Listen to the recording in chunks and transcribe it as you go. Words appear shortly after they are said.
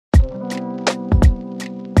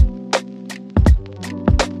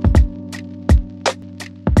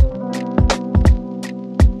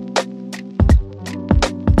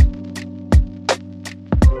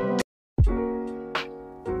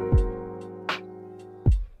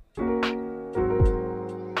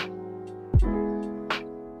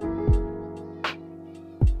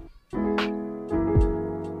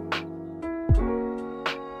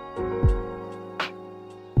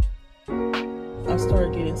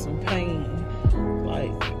some pain,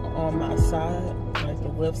 like on my side, like the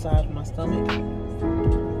left side of my stomach,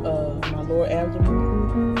 my lower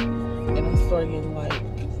abdomen, and I started getting like,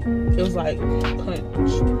 it was like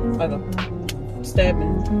punch, like a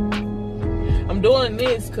stabbing. I'm doing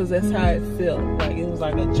this because that's how it felt. Like it was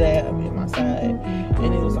like a jab in my side,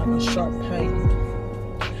 and it was like a sharp pain.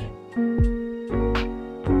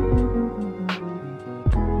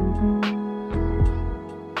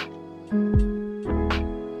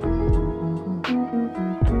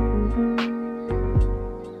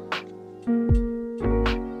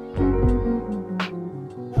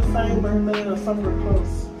 Same birthday or somewhere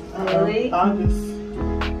close. Really? August.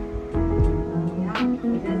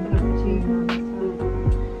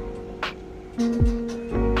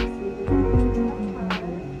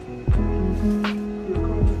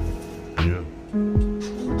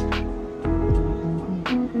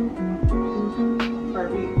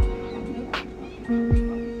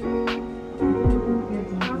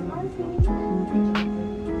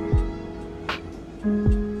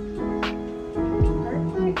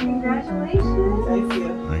 Congratulations. Thank you.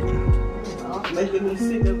 Thank you. Making me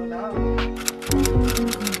sick as an dog.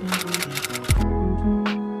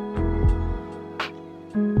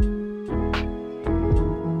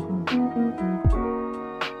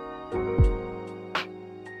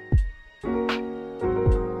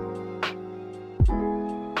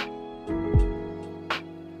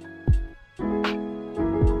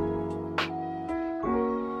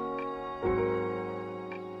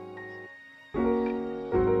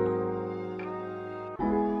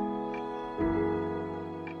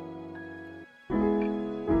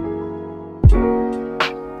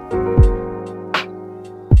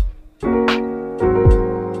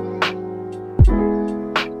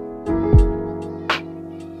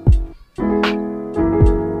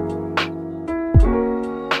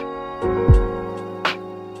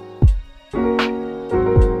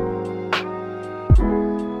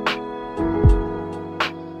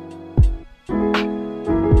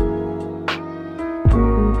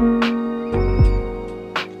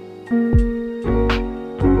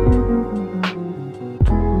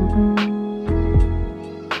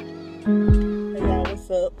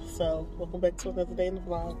 So welcome back to another day in the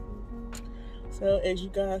vlog. So as you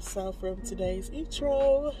guys saw from today's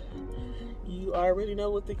intro, you already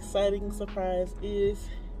know what the exciting surprise is.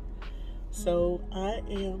 So I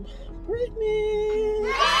am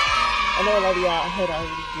pregnant. I know a lot of y'all had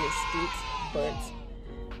already guessed it,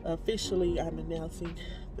 but officially I'm announcing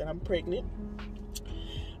that I'm pregnant.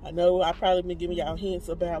 I know I've probably been giving y'all hints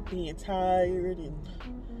about being tired and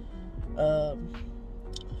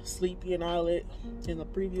sleepy and all that in the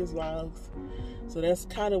previous vlogs, so that's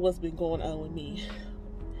kind of what's been going on with me,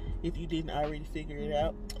 if you didn't already figure it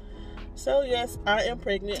out. So yes, I am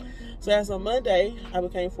pregnant. So as of Monday, I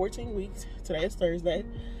became 14 weeks. Today is Thursday,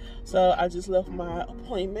 so I just left my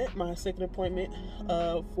appointment, my second appointment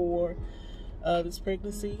for this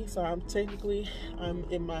pregnancy. So I'm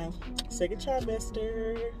in my second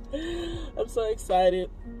trimester. I'm so excited.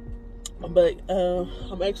 But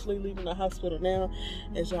I'm actually leaving the hospital now,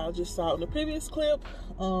 as y'all just saw in the previous clip.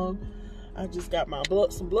 I just got my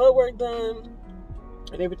some blood work done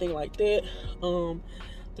and everything like that.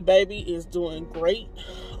 The baby is doing great.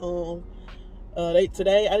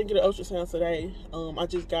 Today I didn't get an ultrasound today. I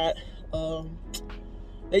just got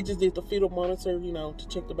they just did the fetal monitor, you know, to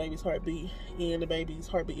check the baby's heartbeat, and the baby's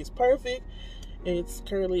heartbeat is perfect. It's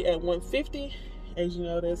currently at 150. As you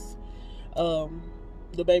know, that's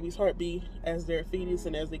the baby's heartbeat as they're a fetus,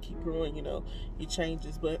 and as they keep growing, you know, it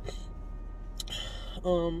changes. But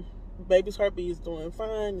baby's heartbeat is doing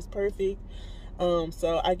fine. It's perfect.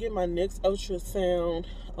 So I get my next ultrasound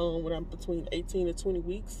when I'm between 18 and 20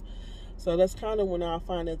 weeks. So that's kind of when I'll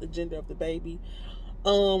find out the gender of the baby.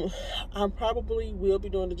 I probably will be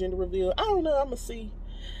doing the gender reveal. I don't know. I'm gonna see,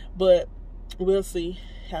 but we'll see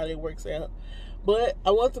how that works out. But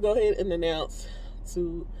I want to go ahead and announce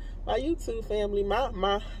to my YouTube family,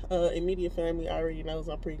 my immediate family already knows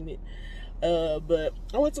I'm pregnant. But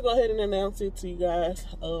I want to go ahead and announce it to you guys.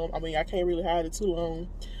 I mean, I can't really hide it too long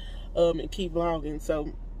and keep vlogging.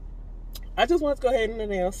 So I just want to go ahead and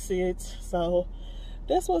announce it. So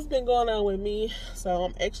that's what's been going on with me. So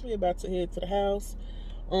I'm actually about to head to the house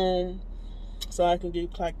so I can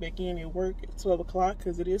get clocked back in at work at 12 o'clock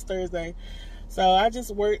because it is Thursday. So I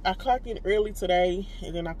clocked in early today,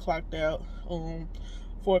 and then I clocked out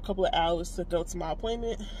for a couple of hours to go to my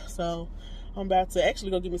appointment. So I'm about to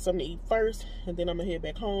actually go get me something to eat first, and then I'm gonna head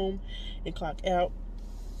back home and clock out.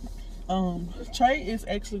 Trey is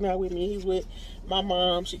actually not with me. He's with my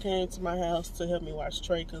mom. She came to my house to help me watch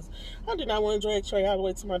Trey because I did not want to drag Trey all the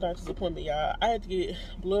way to my doctor's appointment, y'all. I had to get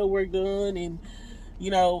blood work done and,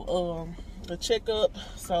 a checkup.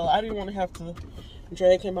 So I didn't want to have to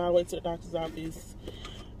drag him all the way to the doctor's office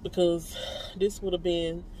because this would have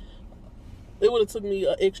been, it would have took me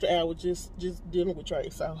an extra hour just dealing with Trey.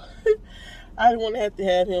 So I didn't want to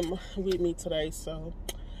have him with me today. So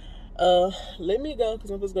let me go because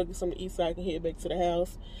I'm just going to get something to eat so I can head back to the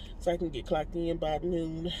house so I can get clocked in by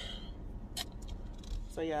noon.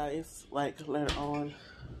 So yeah, it's like later on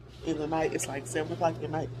in the night. It's like 7 o'clock at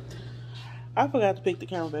night. I forgot to pick the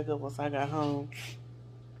camera back up once I got home.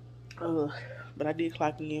 But I did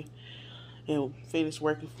clock in and finish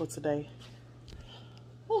working for today.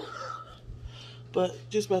 Whew. But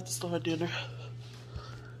just about to start dinner.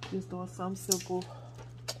 Just doing something simple.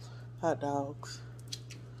 Hot dogs.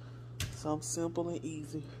 Something simple and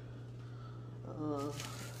easy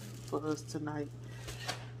for us tonight.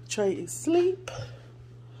 Trey is asleep.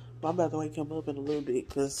 But I'm about to wake him up in a little bit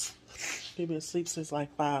because he's been asleep since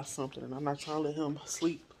like 5 something. And I'm not trying to let him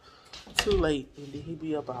sleep too late and then he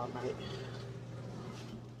be up all night.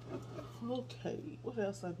 Okay, what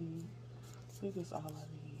else I need? I think that's all I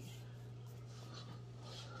need.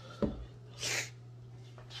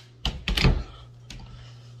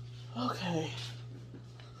 Okay.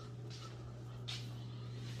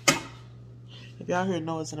 If y'all hear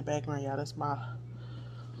noise in the background, y'all, that's my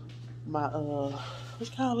what you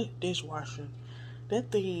call it? Dishwasher.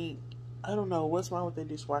 That thing, I don't know what's wrong with that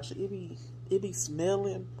dishwasher. It be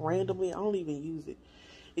smelling randomly. I don't even use it.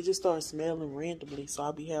 It just starts smelling randomly, so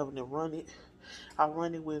I'll be having to run it. I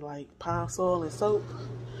run it with like PowerShot and soap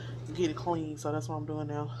to get it clean. So that's what I'm doing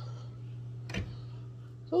now.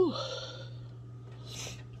 Ooh.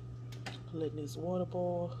 Letting this water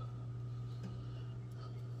boil.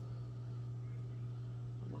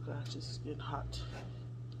 Oh my gosh, this is getting hot.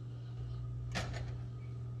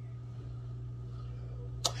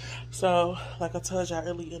 So, like I told y'all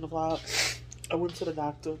earlier in the vlog, I went to the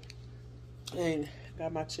doctor and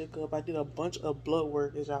got my checkup. I did a bunch of blood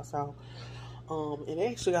work, as y'all saw. And I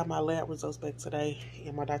actually got my lab results back today.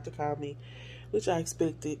 And my doctor called me, which I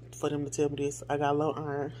expected for them to tell me this. I got low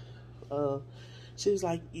iron. She was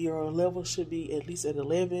like, your level should be at least at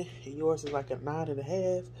 11, and yours is like a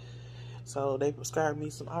 9.5. So they prescribed me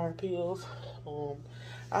some iron pills.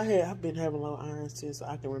 I've been having low iron since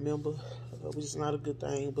I can remember, which is not a good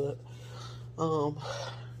thing, but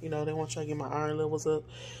they want to try to get my iron levels up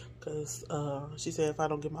because she said if I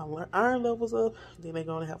don't get my iron levels up, then they're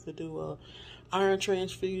gonna have to do a iron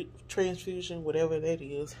transfusion, whatever that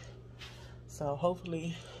is. So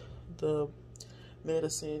hopefully the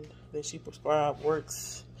medicine that she prescribed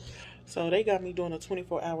works. So they got me doing a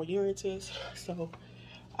 24-hour urine test. So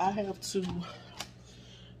I have to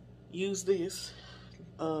use this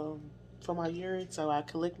for my urine. So I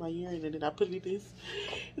collect my urine and then I put it in this,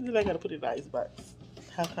 and then I gotta put it in the icebox.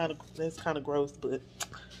 That's kind of gross, but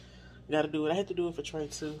gotta do it. I had to do it for Trey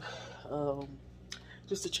too,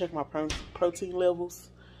 just to check my protein levels.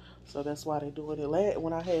 So that's why they're doing it.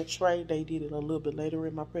 When I had Trey, they did it a little bit later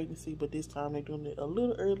in my pregnancy, but this time they're doing it a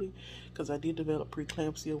little early because I did develop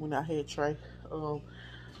preeclampsia when I had Trey.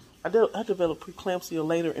 I developed preeclampsia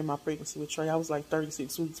later in my pregnancy with Trey. I was like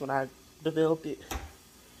 36 weeks when I developed it.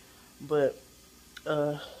 But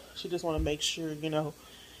she just want to make sure,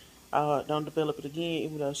 I don't develop it again,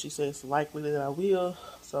 even though she says it's likely that I will.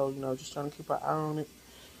 So, just trying to keep an eye on it.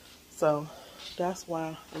 So, that's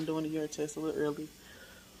why I'm doing the urine test a little early.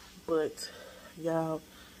 But, y'all,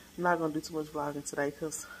 I'm not going to do too much vlogging today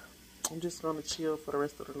because I'm just going to chill for the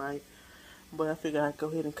rest of the night. But I figured I'd go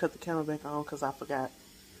ahead and cut the camera back on because I forgot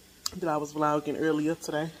that I was vlogging earlier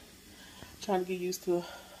today. Trying to get used to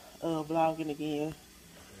vlogging again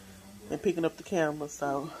and picking up the camera.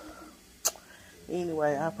 So,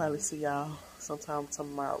 anyway, I'll probably see y'all sometime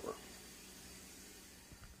tomorrow.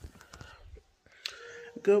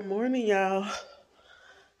 Good morning, y'all.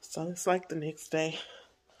 So, it's like the next day.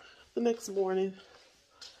 The next morning.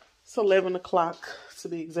 It's 11 o'clock to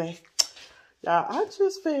be exact. Y'all, I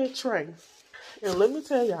just fed Trey. And let me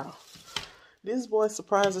tell y'all, this boy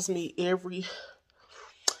surprises me every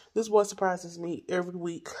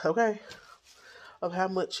week, okay? Of how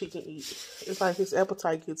much he can eat. It's like his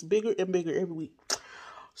appetite gets bigger and bigger every week.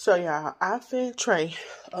 So y'all, I fed Trey.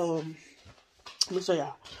 Let me show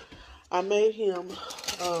y'all. I made him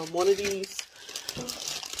one of these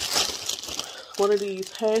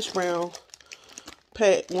hash brown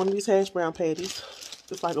patties.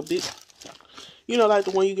 It's like a big, like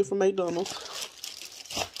the one you get from McDonald's.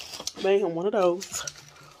 Made him one of those.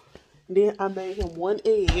 Then I made him one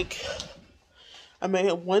egg. And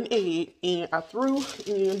I threw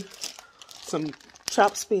in some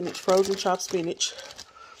chopped spinach, frozen chopped spinach,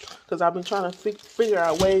 because I've been trying to figure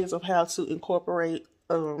out ways of how to incorporate,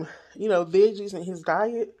 veggies in his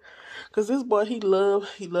diet. Because this boy, he love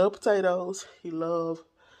potatoes, he love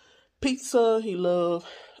pizza, he love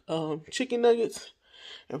chicken nuggets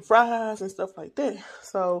and fries and stuff like that.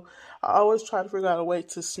 So I always try to figure out a way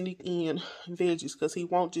to sneak in veggies, because he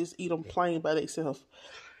won't just eat them plain by themselves.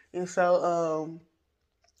 And so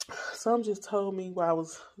some just told me while I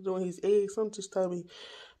was doing his eggs, some just told me,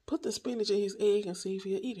 put the spinach in his egg and see if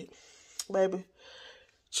he'll eat it. Baby,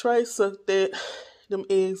 Trey sucked them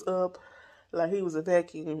eggs up like he was a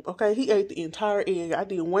vacuum. Okay, he ate the entire egg. I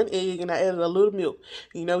did one egg and I added a little milk.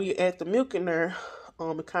 You know, you add the milk in there,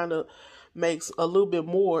 it kind of makes a little bit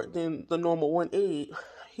more than the normal one egg.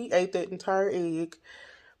 He ate that entire egg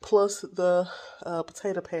plus the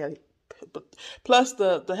potato patty, plus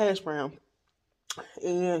the hash brown.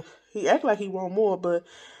 And he act like he want more, but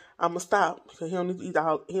I'ma stop because he only eat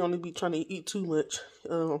all. He only be trying to eat too much.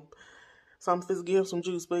 So I'm supposed to give him some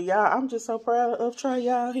juice. But y'all, I'm just so proud of Trey.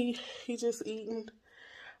 Y'all, he just eating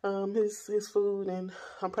his food, and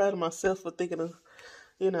I'm proud of myself for thinking of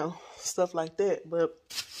stuff like that. But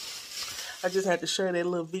I just had to share that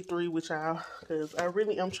little victory with y'all, because I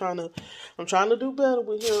really am trying to do better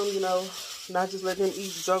with him. Not just let him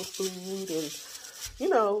eat junk food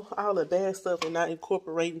and all the bad stuff, and not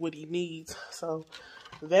incorporate what he needs. So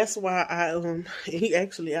that's why and he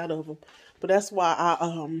actually out of them. But that's why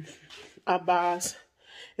I buy,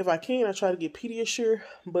 if I can, I try to get Pediasure.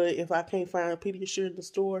 But if I can't find Pediasure in the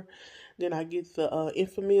store, then I get the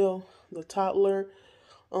Enfamil, the toddler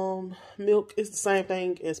milk. It's the same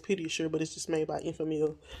thing as Pediasure, but it's just made by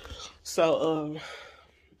Enfamil. So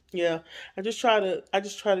yeah, I just try to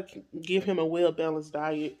give him a well balanced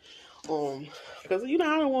diet. Because I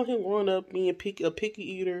don't want him growing up being a picky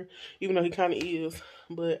eater, even though he kind of is.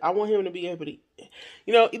 But I want him to be able to,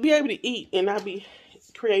 be able to eat and not be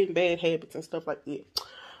creating bad habits and stuff like that.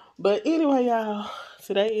 But anyway, y'all,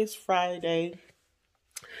 today is Friday.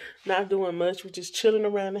 Not doing much. We're just chilling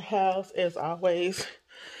around the house as always.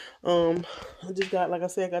 I just got, like I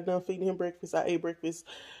said, I got done feeding him breakfast. I ate breakfast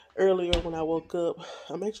earlier when I woke up.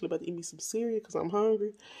 I'm actually about to eat me some cereal because I'm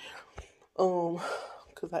hungry.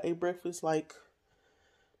 Because I ate breakfast like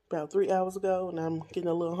about 3 hours ago, and I'm getting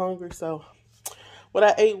a little hungry. So what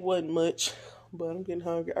I ate wasn't much, but I'm getting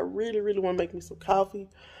hungry. I really, really want to make me some coffee,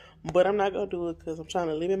 but I'm not going to do it because I'm trying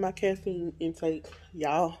to limit my caffeine intake.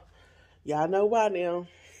 Y'all know why now.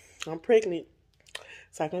 I'm pregnant,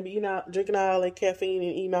 so I can be drinking all that caffeine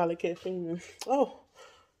and eating all that caffeine. Oh,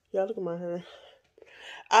 y'all, look at my hair.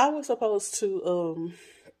 I was supposed to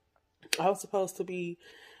be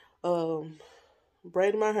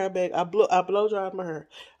braiding my hair back. I blow dried my hair.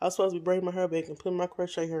 I was supposed to be braiding my hair back and putting my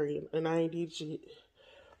crochet hair in, and I ain't did shit.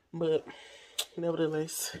 But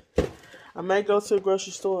nevertheless, I may go to the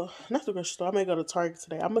grocery store. Not the grocery store. I may go to Target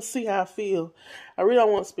today. I'm gonna see how I feel. I really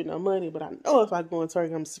don't want to spend no money, but I know if I go in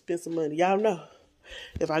Target, I'm gonna spend some money. Y'all know,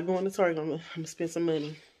 if I go into Target, I'm gonna spend some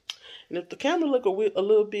money. And if the camera look a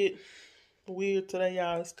little bit weird today,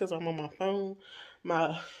 y'all, it's because I'm on my phone.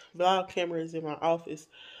 My vlog camera is in my office.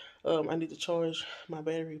 I need to charge my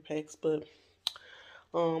battery packs, but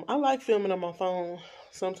I like filming on my phone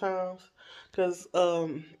sometimes because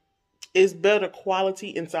it's better quality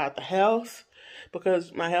inside the house,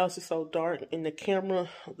 because my house is so dark, and the camera,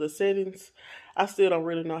 the settings, I still don't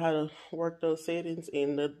really know how to work those settings,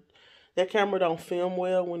 and that camera don't film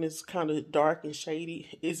well when it's kind of dark and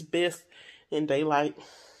shady. It's best in daylight.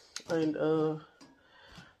 And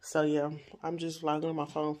so yeah, I'm just logging on my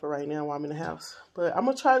phone for right now while I'm in the house. But I'm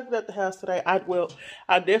gonna try to get out the house today. I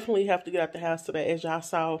definitely have to get out the house today. As y'all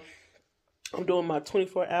saw, I'm doing my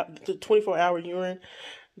 24-hour urine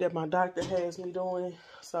that my doctor has me doing.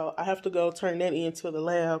 So I have to go turn that into the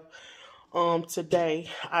lab today.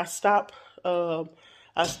 I stopped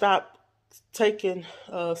taking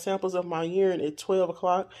samples of my urine at 12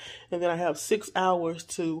 o'clock, and then I have 6 hours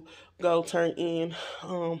to go turn in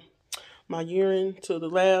my urine to the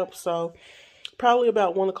lab. So probably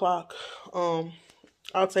about 1 o'clock,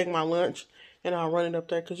 I'll take my lunch and I'll run it up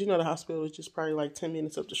there, because the hospital is just probably like 10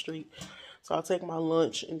 minutes up the street. So I'll take my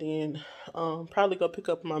lunch and then probably go pick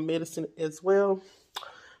up my medicine as well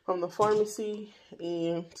from the pharmacy,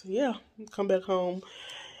 and yeah, come back home.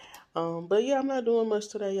 But yeah, I'm not doing much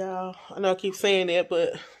today, y'all. I know I keep saying that,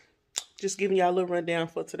 but just giving y'all a little rundown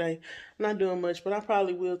for today. I'm not doing much, but I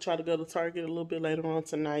probably will try to go to Target a little bit later on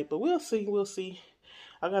tonight. But we'll see.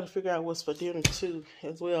 I got to figure out what's for dinner too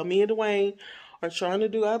as well. Me and Dwayne are trying to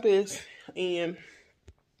do our best, and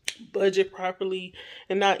budget properly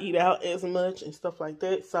and not eat out as much and stuff like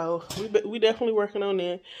that. So we definitely working on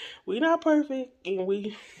that. We not perfect, and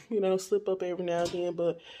we slip up every now and then,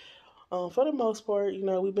 but for the most part,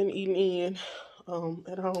 we've been eating in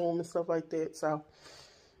at home and stuff like that. So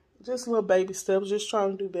just little baby steps, just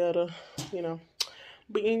trying to do better, you know.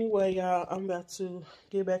 But anyway, y'all, I'm about to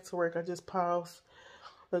get back to work. I just paused.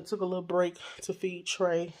 I took a little break to feed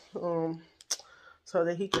Trey so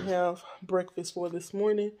that he can have breakfast for this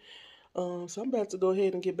morning. So I'm about to go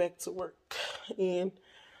ahead and get back to work. And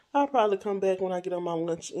I'll probably come back when I get on my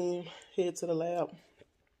lunch and head to the lab.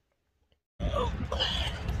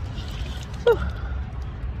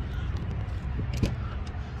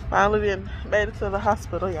 Finally then made it to the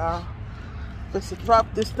hospital, y'all. Just to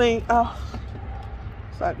drop this thing off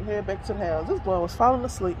so I can head back to the house. This boy was falling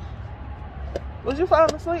asleep. Was you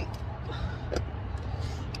falling asleep?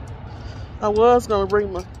 I was gonna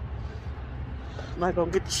bring my, I'm not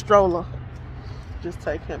gonna get the stroller. Just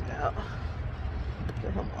take him out.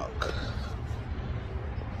 Get him walk.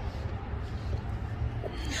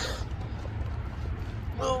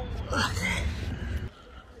 Oh, okay.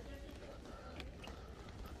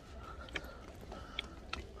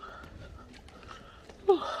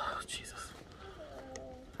 Oh, Jesus.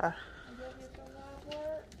 Hi.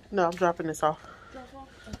 No, I'm dropping this off.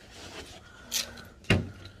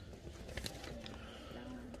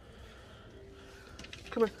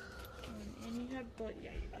 Come here. And you have, but yeah,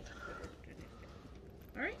 you got it.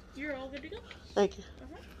 All right, you're all good to go. Thank you.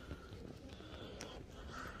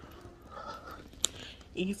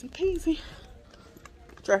 Easy peasy.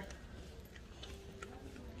 Try.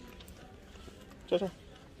 Try.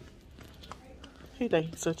 He think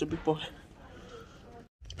he's such a big boy.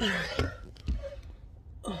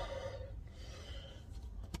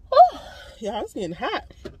 Y'all, it's getting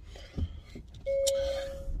hot.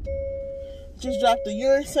 Just dropped the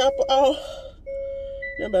urine sample off.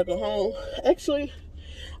 Then I'm about to go home. Actually,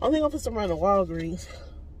 I think I'm for some run to Walgreens.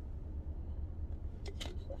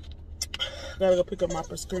 Gotta go pick up my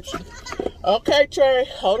prescription. Okay, Trey,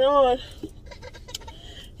 hold on.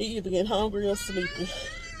 He either getting hungry or sleepy.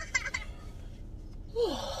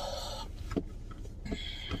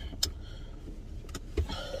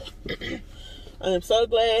 I am so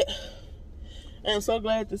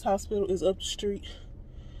glad this hospital is up the street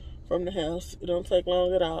from the house. It don't take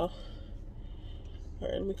long at all. All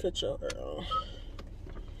right, let me cut your hair on.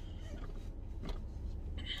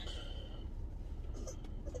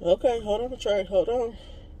 Okay, hold on, Trey. Hold on.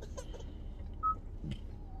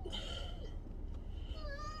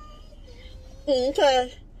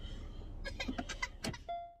 Okay.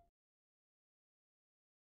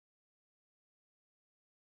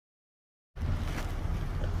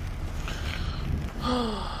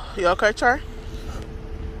 You okay, Trey?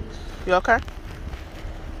 You okay?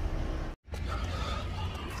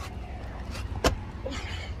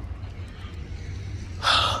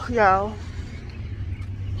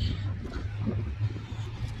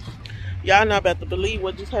 Y'all not about to believe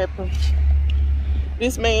what just happened.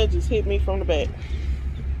 This man just hit me from the back.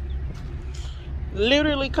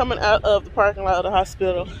 Literally coming out of the parking lot of the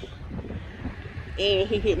hospital, and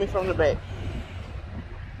he hit me from the back.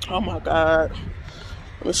 Oh my God.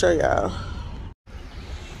 Let me show y'all.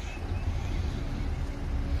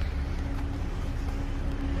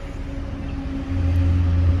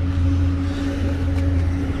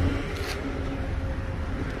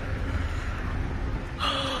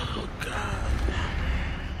 Oh God.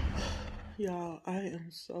 Y'all, I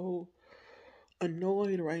am so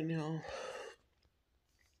annoyed right now.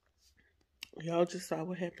 Y'all just saw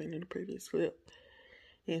what happened in the previous clip.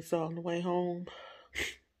 And so on the way home,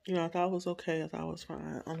 I thought it was okay. I thought it was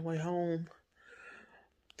fine. On the way home,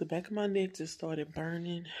 the back of my neck just started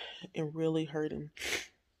burning and really hurting.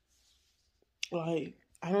 Like,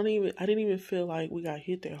 I didn't even feel like we got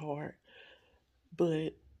hit that hard.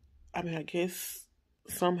 But, I mean, I guess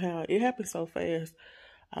somehow it happened so fast.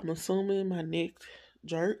 I'm assuming my neck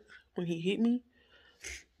jerked when he hit me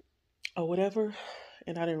or whatever,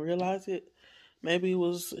 and I didn't realize it. Maybe it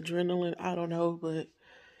was adrenaline, I don't know, but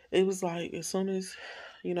it was like as soon as,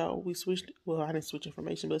 we switched, well, I didn't switch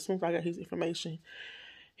information, but as soon as I got his information,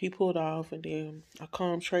 he pulled off, and then I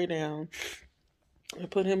calmed Trey down and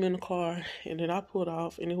put him in the car, and then I pulled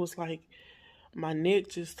off, and it was like my neck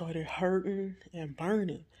just started hurting and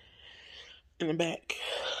burning in the back,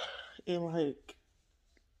 and like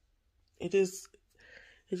it just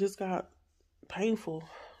got painful.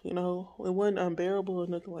 It wasn't unbearable or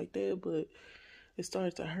nothing like that, but it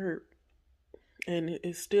started to hurt, and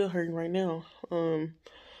it's still hurting right now. I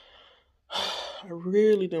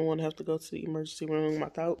really didn't want to have to go to the emergency room. I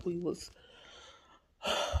thought we was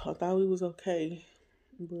I thought we was okay,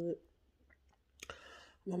 but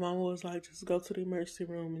my mama was like, just go to the emergency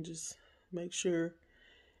room and just make sure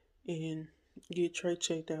and get Trey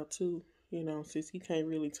checked out too. You know, since he can't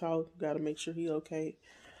really talk, gotta make sure he okay.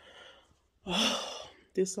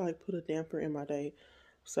 This like put a damper in my day.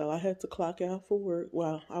 So I had to clock out for work.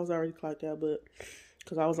 Well, I was already clocked out, but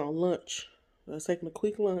because I was on lunch. I was taking a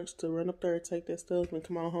quick lunch to run up there, take that stuff, and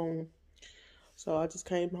come on home. So I just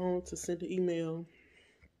came home to send an email,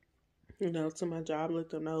 to my job,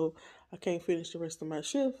 let them know I can't finish the rest of my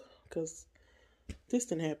shift because this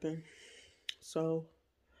didn't happen. So,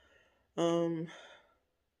 I'm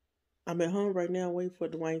at home right now waiting for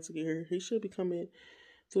Dwayne to get here. He should be coming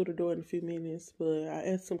through the door in a few minutes, but I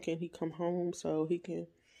asked him, can he come home so he can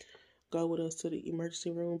go with us to the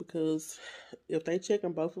emergency room, because if they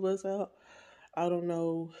checking both of us out, I don't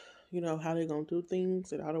know, how they gonna do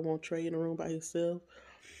things, and I don't want Trey in the room by himself,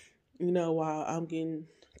 while I'm getting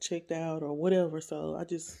checked out or whatever. So I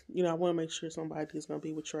just, I want to make sure somebody is gonna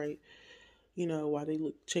be with Trey, while they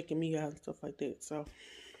look checking me out and stuff like that. So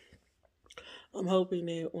I'm hoping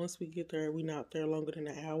that once we get there, we're not there longer than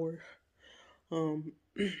an hour.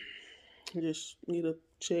 Just need a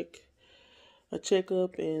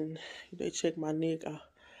checkup, and they check my neck.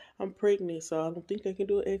 I'm pregnant, so I don't think they can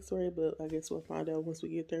do an x-ray, but I guess we'll find out once we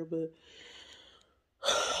get there. But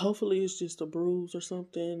hopefully it's just a bruise or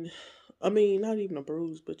something. I mean, not even a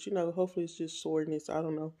bruise, but hopefully it's just soreness. I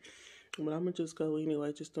don't know. But I'm going to just go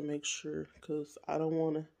anyway, just to make sure, because I don't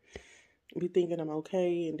want to be thinking I'm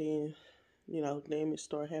okay and then, damage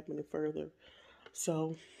start happening further.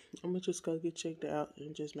 So I'm going to just go get checked out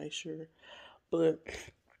and just make sure. But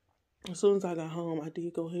as soon as I got home, I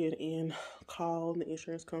did go ahead and call the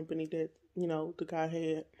insurance company that, the guy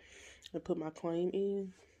had, and put my claim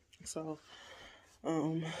in. So,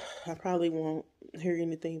 I probably won't hear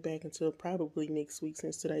anything back until probably next week,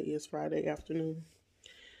 since today is Friday afternoon.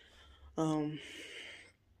 Yeah,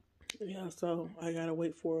 so I gotta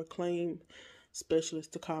wait for a claim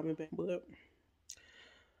specialist to call me back. But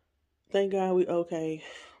thank God we okay.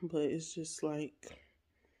 But it's just like,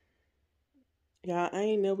 yeah, I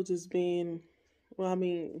ain't never just been. Well, I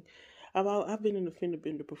mean, I've been in a fender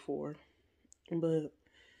bender before, but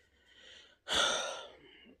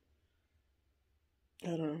I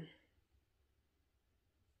don't know.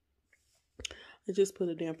 It just put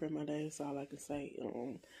a damper in my day. That's all I can say.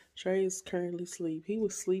 Trey's currently asleep. He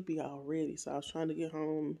was sleepy already, so I was trying to get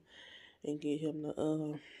home and get him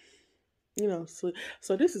to, sleep.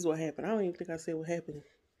 So this is what happened. I don't even think I said what happened.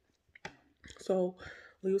 So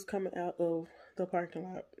we was coming out of the parking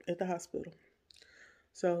lot at the hospital.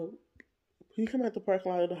 So when you come out the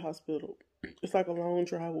parking lot of the hospital, it's like a long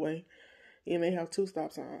driveway, and they have 2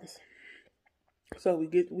 stop signs. So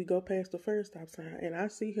we go past the first stop sign, and I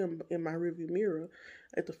see him in my rearview mirror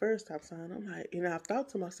at the first stop sign. I'm like, and I thought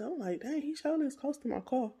to myself, I'm like, dang, he surely is close to my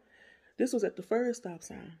car. This was at the first stop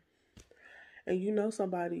sign. And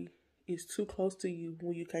somebody is too close to you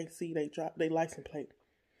when you can't see they license plate.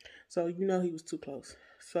 So he was too close.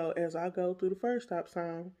 So as I go through the first stop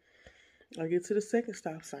sign, I get to the second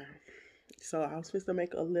stop sign. So I was supposed to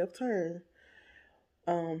make a left turn.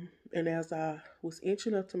 And as I was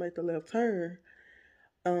inching up to make the left turn,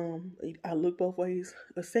 I looked both ways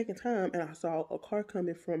a second time, and I saw a car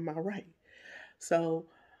coming from my right. So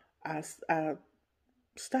I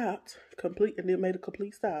stopped and then made a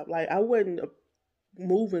complete stop. Like, I wasn't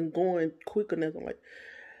moving, going quick or nothing. Like,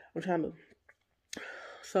 I'm trying to.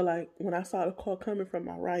 So, like, when I saw the car coming from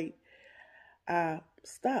my right, I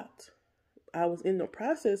stopped. I was in the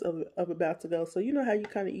process of about to go. So, you know how you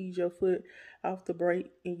kind of ease your foot off the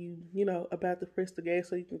brake and you about to press the gas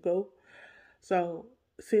so you can go? So,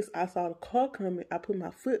 since I saw the car coming, I put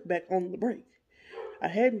my foot back on the brake. I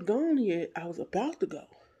hadn't gone yet. I was about to go.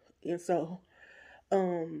 And so,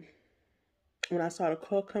 when I saw the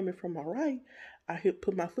car coming from my right, I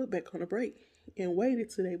put my foot back on the brake and waited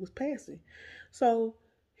till they was passing. So,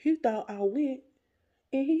 he thought I went,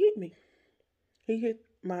 and he hit me. He hit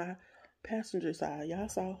my passenger side. Y'all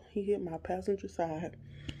saw he hit my passenger side.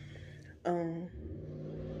 And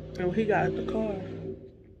when he got out the car,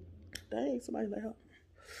 dang, somebody let help.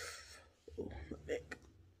 Oh, my neck.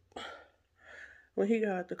 When he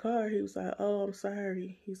got out the car, he was like, "Oh, I'm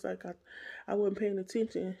sorry." He's like, I wasn't paying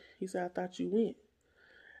attention. He said, "I thought you went."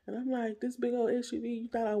 And I'm like, this big old SUV, you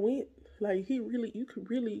thought I went? Like, you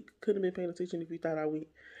couldn't have been paying attention if you thought I went.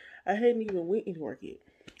 I hadn't even went anywhere yet.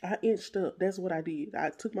 I inched up. That's what I did. I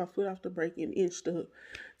took my foot off the brake and inched up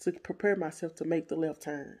to prepare myself to make the left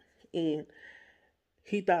turn. And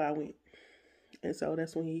he thought I went. And so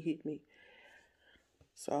that's when he hit me.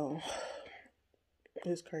 So,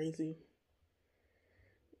 it's crazy.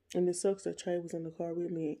 And it sucks that Trey was in the car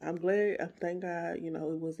with me. I'm glad, thank God, you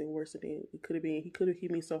know, it wasn't worse than it could have been. He could have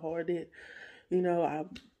hit me so hard that, you know, I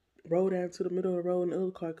rode out to the middle of the road and the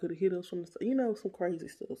other car could have hit us from the, you know, some crazy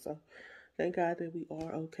stuff. So thank God that we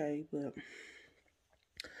are okay. But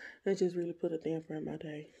it just really put a damper in my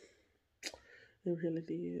day. It really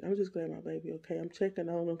did. I'm just glad my baby okay. I'm checking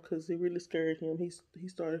on him because it really scared him. He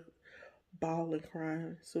started bawling,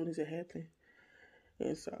 crying as soon as it happened.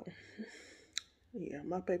 And so, yeah,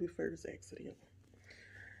 my baby first accident.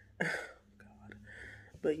 God.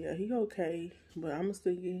 But yeah, he okay. But I'm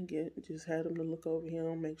still get just had him to look over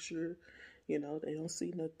him, make sure, you know, they don't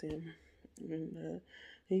see nothing. And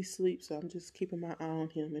he sleeps, so I'm just keeping my eye on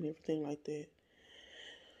him and everything like that.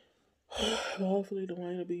 But hopefully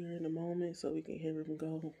Dwayne will be here in a moment so we can hear him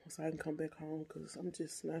go, so I can come back home, because I'm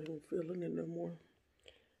just not even feeling it no more.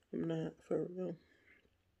 I'm not, for real.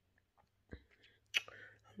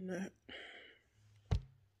 I'm not.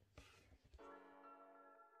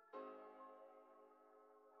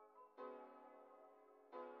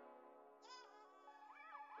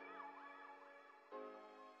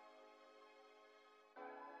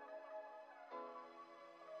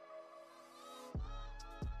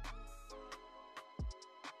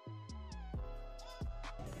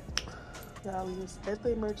 Y'all is at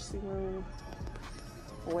the emergency room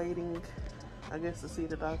waiting, I guess, to see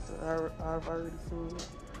the doctor. I've already seen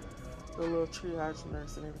the little triage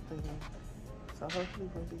nurse and everything. So hopefully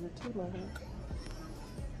it won't be here too long.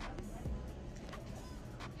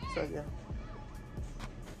 So yeah.